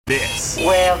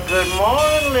Well, good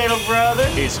morning, little brother.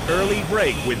 Is Early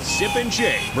Break with Zip and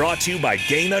Jay, brought to you by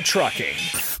Gaina Trucking.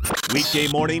 Weekday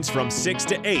mornings from 6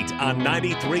 to 8 on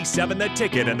 93.7 The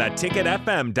Ticket and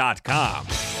theticketfm.com.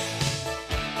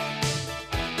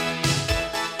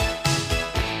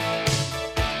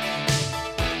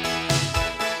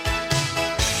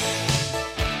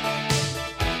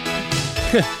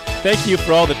 Thank you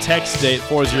for all the text today at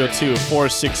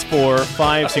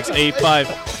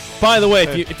 402-464-5685. By the way,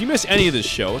 if you miss any of this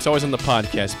show, it's always on the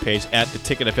podcast page at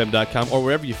theticketfm.com or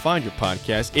wherever you find your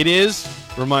podcast. It is,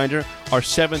 reminder, our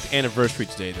 7th anniversary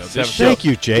today, though. Thank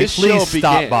you, Jay. Please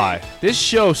stop by. This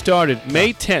show started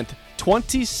May 10th,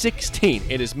 2016.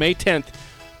 It is May 10th,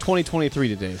 2023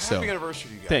 today. So happy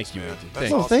anniversary, you guys. Thank you, AD.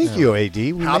 Thank you, AD.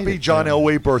 Happy John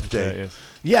Elway birthday.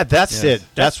 Yeah, that's it.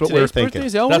 That's what we're thinking.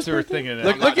 That's what we're thinking.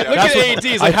 Look at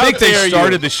AD's. I think they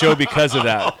started the show because of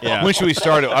that. Yeah. When should we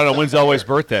start it? I don't know. When's Elway's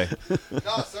birthday? No,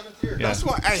 7th year. Yeah. That's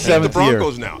why I hate the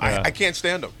Broncos now. Yeah. I can't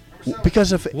stand them.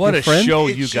 Because of what your a friend? show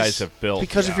It's you just- guys have built.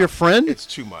 Because of your friend? It's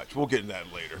too much. We'll get into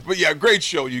that later. But yeah, great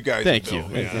show you guys. Thank you.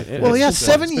 have built. Yeah. Well, yeah, It's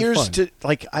 7 been years fun. to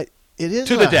it is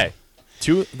To the day.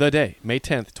 To the day, May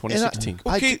 10th, 2016.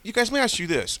 Okay, you guys, let me ask you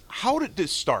this. How did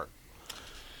this start?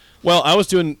 Well, I was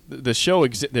doing the show.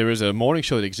 There was a morning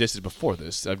show that existed before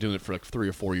this. I've been doing it for like 3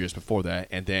 or 4 years before that,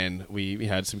 and then we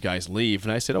had some guys leave,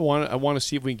 and I said I want to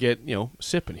see if we can get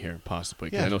Sip in here possibly.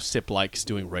 'Cause I know Sip likes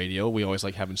doing radio. We always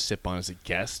like having Sip on as a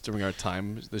guest during our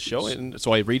time the show, and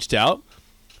so I reached out,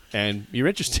 and you're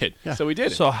interested, so we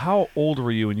did. So how old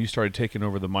were you when you started taking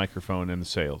over the microphone and the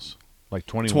sales? Like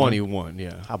 21? 21,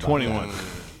 yeah. How about 21.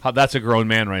 That's a grown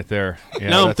man right there. Yeah,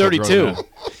 now I'm that's a grown 32.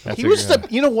 man. He was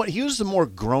you know what? He was the more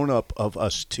grown up of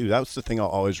us two. That was the thing I'll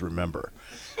always remember.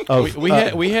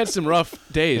 We had some rough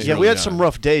days. Yeah, early we had on. some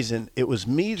rough days, and it was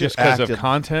me Just that because acted. of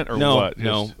content or No, what?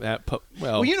 no.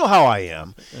 Well, you know how I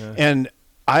am, and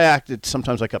I acted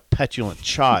sometimes like a petulant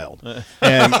child.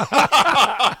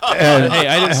 And hey,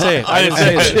 I didn't say it. I didn't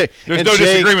say it. There's no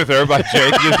disagreement there about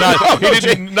Jake.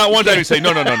 Not one time you say,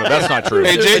 no, that's not true.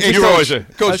 Hey, Jake, you were always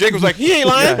Coach Jake was like, he ain't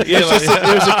lying. There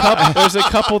was a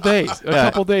couple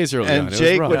days early on. and It was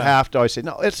Jake rough. would have to always say,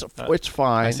 "No, it's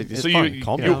fine." I said, It's so fine.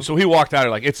 calm down. So he walked out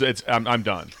like I'm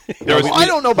done. I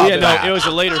don't know about that. No, it was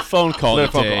a later phone call.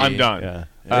 Later phone today. call. I'm done. Yeah.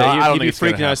 I don't he'd be think it's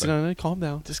gonna freaking out. I said, happen. no, calm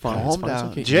down. Just fine. Calm It's down.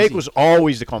 okay. Jake Easy. was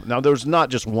always the calm. Now there was not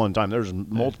just one time. There was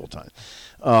multiple times,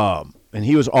 and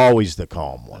he was always the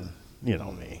calm one. You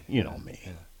know me.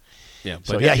 Yeah,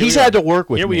 So but yeah, here he's we had are. to work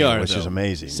with Here me, we are, which is though.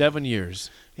 amazing. 7 years.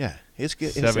 Yeah, it's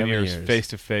good. 7 years years. face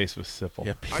to face with Sipple.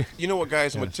 Yep. You know what,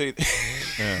 guys? I'm going to tell you.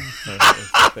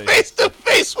 Face to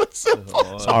face with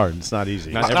Simple. It's hard. It's not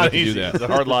easy. Not Not everyone can easy. do that. It's a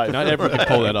hard life. Not everyone can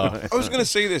pull that off. I was going to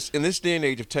say this. In this day and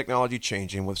age of technology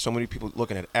changing, with so many people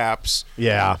looking at apps,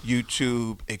 Yeah.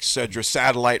 YouTube, etc.,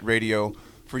 satellite radio,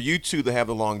 for you two to have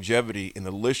the longevity and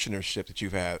the listenership that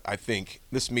you've had, I think,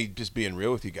 this is me just being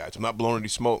real with you guys. I'm not blowing any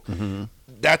smoke. Mm-hmm.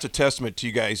 That's a testament to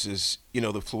you guys'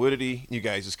 the fluidity, you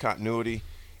guys' continuity,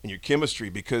 and your chemistry,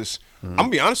 because I'm going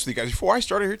to be honest with you guys, before I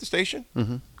started here at the station,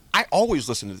 I always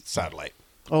listened to the satellite.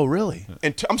 Oh, really?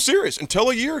 And I'm serious, until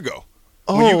a year ago.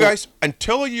 Oh.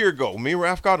 Until a year ago, me and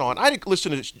Raff got on, I didn't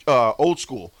listen to old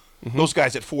school. Those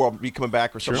guys at 4 will be coming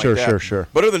back or something like that. Sure.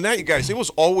 But other than that, you guys, it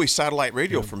was always satellite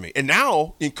radio for me. And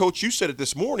now, and Coach, you said it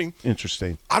this morning,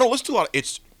 Interesting. I don't listen to a lot.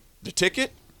 It's the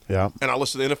ticket, Yeah. and I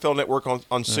listen to the NFL Network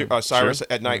on Cyrus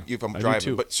at night if I'm do driving.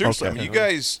 too. But seriously, Okay. I mean, you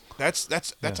guys, that's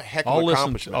a heck of an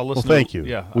accomplishment. I'll listen. Well, thank you.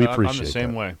 Yeah, We I'm appreciate the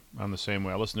same that. way. I'm the same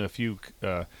way. I listen to a few.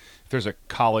 If there's a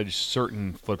college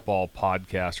certain football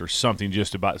podcast or something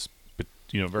just about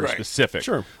very Right. specific,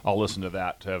 Sure. I'll listen to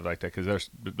that to have like that because other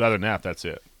than that, that's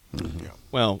it.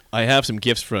 Well, I have some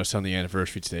gifts for us on the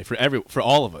anniversary today for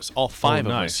all of us, all 5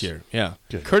 of nice. us here. Yeah,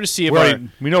 courtesy of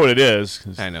We know what it is.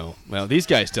 'Cause I know. Well, these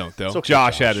guys don't though.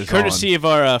 Josh had his Courtesy of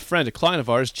our friend, a client of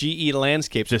ours, GE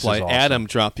Landscape This is Supply. awesome. Adam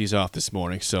dropped these off this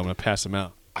morning, so I'm going to pass them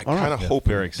out. I kind of hope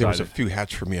very there was a excited. few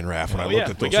hats for me and Raff when I Oh, looked yeah.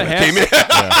 at We those got when I came in.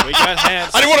 hats. We got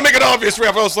hats. I didn't want to make it obvious,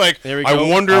 Raff. I was like, There we I go.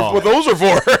 wonder what those are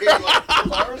for.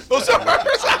 Those are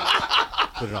ours.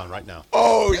 Put it on right now.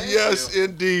 Oh, yes,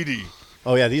 indeedy.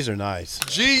 Oh, yeah, these are nice.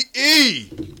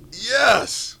 GE.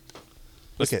 Yes.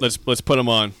 Let's put them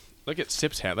on. Look at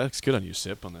Sip's hat. That looks good on you,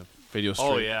 Sip, on the video stream.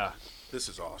 Oh yeah. This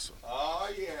is awesome. Oh,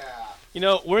 yeah. You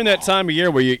know, we're in that time of year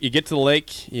where you get to the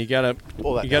lake, you gotta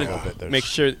Pull that down a little bit there. make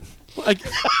sure. It's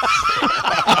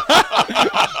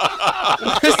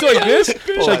like this?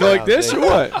 Should I go like this or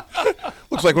what?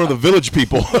 Looks like one of the village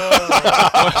people.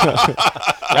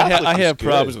 I have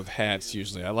problems with hats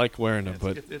usually. I like wearing them,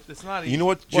 but It's not. You know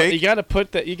what, well, Jake? you got to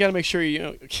put that. You got to make sure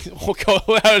we'll go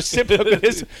out and sip with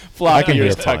his flock can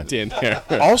ears hear tucked in there.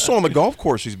 Also on the golf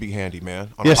course, he's be handy, man.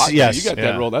 On a Yes, hot day, yes. You got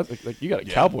that roll. That's like you got a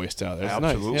cowboy style there. It's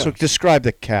Absolutely. nice. So Yeah. describe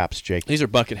the caps, Jake. These are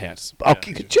bucket hats.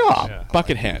 Okay, good job. Yeah.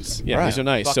 Bucket hats. Yeah, Right. these are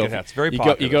nice. Bucket so hats, very you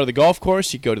popular. go to the golf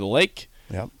course. You go to the lake.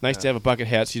 Yep. Nice to have a bucket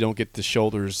hat so you don't get the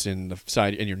shoulders and the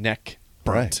side and your neck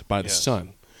burnt Right. by the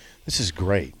sun. This is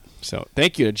great. So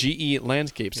thank you to GE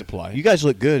Landscape Supply. You guys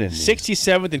look good in these.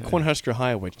 67th and Cornhusker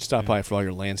Highway. Stop by for all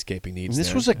your landscaping needs. And this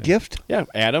there. was a gift? Yeah,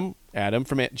 Adam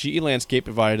from GE Landscape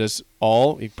provided us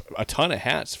all a ton of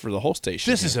hats for the whole station.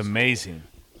 This is amazing.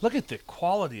 Look at the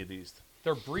quality of these.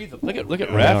 They're breathable. Look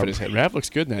at Raff in his head. Raff looks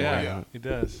good in that. Yeah, hat. he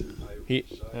does.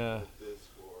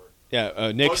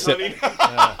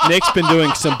 Nick's been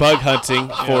doing some bug hunting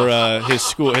for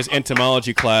his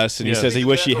entomology class, and he says he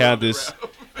wish he had this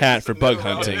hat for bug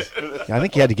hunting. I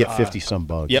think you had to get 50-some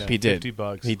bugs. Yep, he did. 50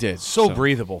 bucks. He did. So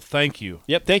breathable. Thank you.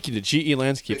 Yep, thank you to GE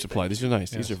Landscape Supply. These are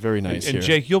nice. These are very nice And here.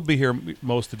 Jake, you'll be here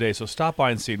most of the day, so stop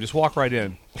by and see him. Just walk right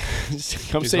in.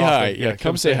 come He's say awful. hi. Yeah, Yeah,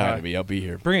 come say hi to me. I'll be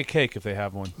here. Bring a cake if they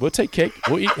have one. We'll take cake.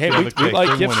 We'll eat. Hey, Yeah, we the cake. like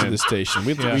Bring gifts one to in. the station.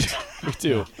 We Yeah.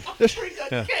 do.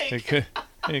 Yeah. Cake.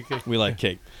 We like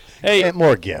cake. Hey, And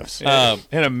more gifts. And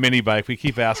a mini bike. We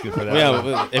keep asking for that.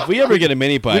 yeah, if we ever get a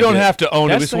mini bike, We don't have to own it. We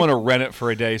that's just like- want to rent it for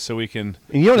a day so we can.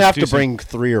 And you don't have do to some- bring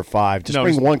 3 or 5. Just No,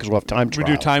 bring just- one because we'll have time We trials.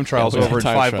 do time trials we'll do over in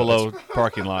time Five trials. Below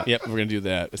parking lot. Yep, we're gonna do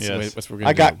that. That's, Yes. that's what we're gonna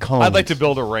I got do. cones. I'd like to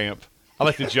build a ramp. I'd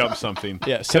like to jump something.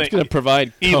 Yeah, Seth's gonna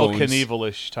provide Evil cones.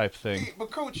 Knievel-ish type thing. But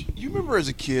Coach, you remember as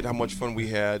a kid how much fun we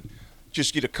had?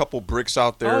 Just get a couple bricks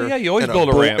out there. Oh, yeah, you always and build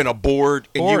a ramp. and a board,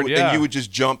 and Yeah. you would just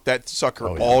jump that sucker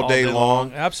Oh, yeah. all day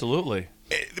long. Absolutely.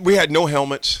 We had no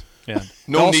helmets, Yeah.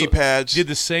 no Also, knee pads. Did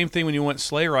the same thing when you went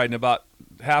sleigh riding. About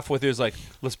halfway through, it's like,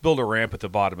 let's build a ramp at the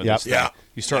bottom of Yep. this thing. Yeah.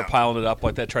 You start Yeah. piling it up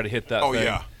like that, try to hit that Oh, thing.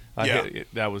 yeah.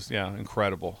 That was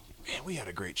incredible. Man, we had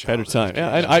a great Better childhood.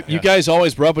 time. Yeah, you guys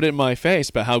always rub it in my face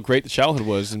about how great the childhood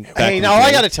was. And Hey, now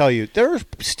I got to tell you, there are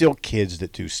still kids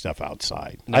that do stuff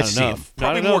outside. I Not see them. enough.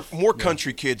 Probably Not enough. more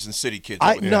country kids than city kids.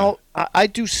 I over there. no, I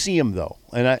do see them though,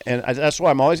 and that's why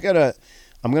I'm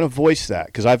gonna voice that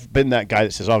because I've been that guy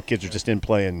that says all kids are just in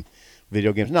playing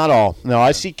video games. Not all. No,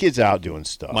 I see kids out doing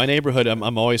stuff. My neighborhood,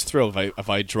 I'm always thrilled if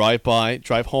I drive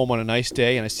home on a nice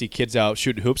day and I see kids out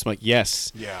shooting hoops. I'm like, yes,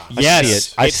 Yeah.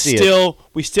 yes, I it's see it. still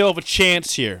we still have a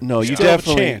chance here. No, We you still have a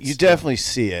definitely chance. you definitely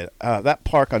see it. That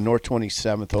park on North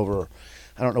 27th over,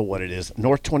 I don't know what it is.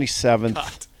 North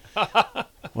 27th.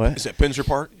 What? Is that Pinzer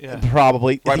Park? Yeah.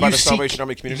 Probably Right by You the see- Salvation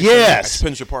Army Community Center? Yes,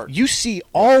 That's Pinzer Park. You see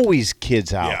always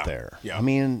kids out Yeah, there. yeah. I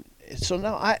mean, so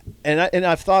now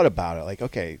I've thought about it. Like,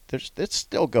 okay, it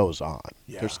still goes on.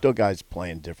 Yeah. There's still guys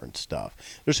playing different stuff.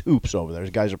 There's hoops over there. There's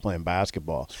guys are playing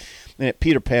basketball. And at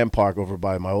Peter Pan Park over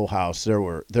by my old house, they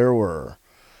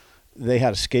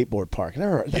had a skateboard park. And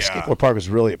that Yeah. skateboard park was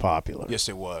really popular. Yes,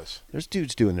 it was. There's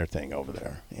dudes doing their thing over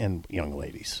there and young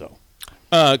ladies. So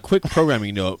Quick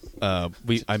programming note: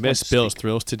 I missed Bill's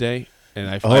Thrills today, and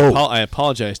I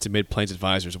apologize to Mid Plains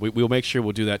Advisors. We'll make sure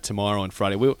we'll do that tomorrow and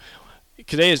Friday.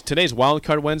 Today's Wild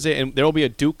Card Wednesday, and there will be a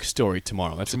Duke story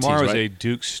tomorrow. That's Tomorrow a is tease, a right?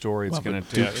 Duke story. It's going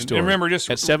to Duke story. And remember, just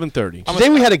at 7:30. today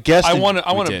we had a guest. I want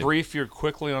to did. brief you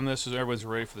quickly on this, as everyone's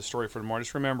ready for the story for tomorrow.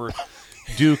 Just remember,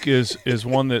 Duke is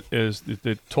one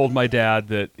that told my dad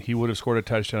that he would have scored a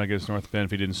touchdown against North Bend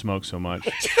if he didn't smoke so much.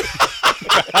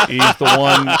 He's the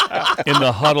one in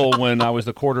the huddle when I was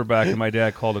the quarterback, and my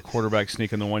dad called a quarterback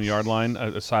sneak on the 1 yard line,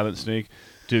 a silent sneak.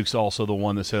 Duke's also the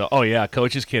one that said, "Oh yeah,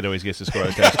 coach's kid always gets to score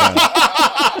a touchdown."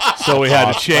 So we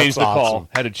had to change the call. awesome.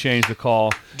 Had to change the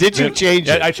call. Did you change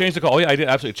it? I changed the call. Oh, yeah, I did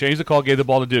absolutely change the call. Gave the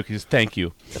ball to Duke. He says, "Thank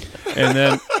you."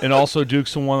 And also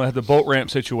Duke's the one that had the boat ramp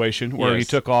situation where he Yes.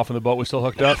 took off and the boat was still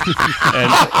hooked up, and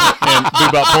we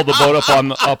about pulled the boat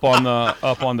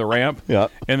up on the ramp. Yeah.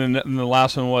 And then the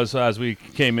last one was as we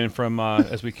came in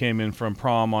from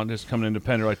prom on just coming into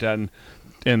Pender like that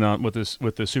and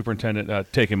with the superintendent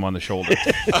take him on the shoulder.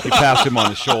 He passed him on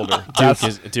the shoulder. Duke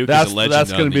is a legend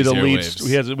That's going on to be the these lead.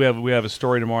 airwaves. We have a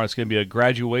story tomorrow. It's going to be a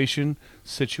graduation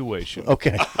situation.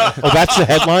 Okay. Oh, that's the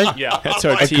headline? Yeah, That's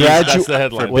our tease. That's the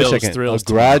headline. for Wait a Bill's second. Thrills A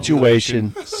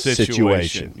graduation Situation.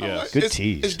 situation. Yes. Good Is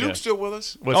tease. Duke still with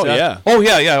us? What's Oh, that? yeah. Oh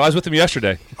yeah. I was with him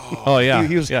yesterday. Oh yeah.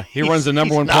 He was- He runs the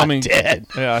number he's one not plumbing. dead.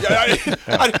 Yeah.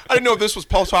 I didn't know if this was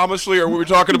Paul Thomasley or what we were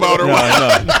talking about or No,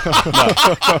 what.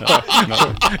 no.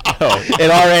 At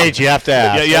our age, you have to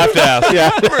ask. Yeah, you have to ask.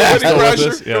 Yeah. Remember Wedding Still with Crashers?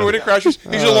 us? Yeah. Remember Wedding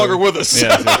Crashers? He's no longer with us.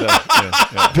 Yeah.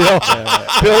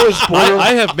 Bill was born.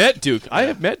 I have met Duke. I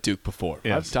have met Duke before.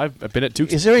 Yes. I've been at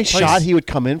Duke's. Is there any place. shot he would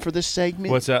come in for this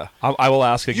segment? What's that? I will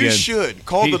ask again. You should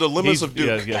call the dilemmas of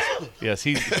Duke. Yes.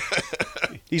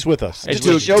 He's with us. Hey, Just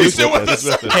Duke, to show Duke's he's with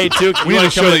us. Hey, Duke, We you need want to to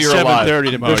show come that at you're alive.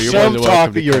 7:30 tomorrow? There's You're some more than welcome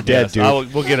talk to of you're come. dead, Yes.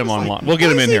 Duke. We'll get him online. We'll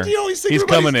get him in here. He's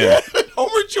coming in.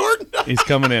 Homer Jordan. He's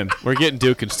coming in. We're getting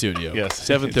Duke in studio. Yes.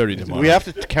 7:30 tomorrow. We have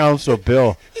to counsel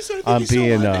Bill said, on "He's so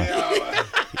being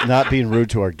hot." not being rude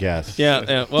to our guests.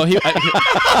 Yeah. Well,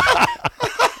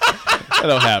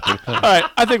 that'll happen. All right,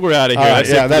 I think we're out of here. All right,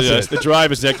 yeah, that's it. The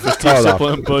drive is next for Steve Hold on.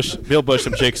 Sipple and Bill Bush.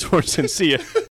 I'm Jake Sorensen. See you.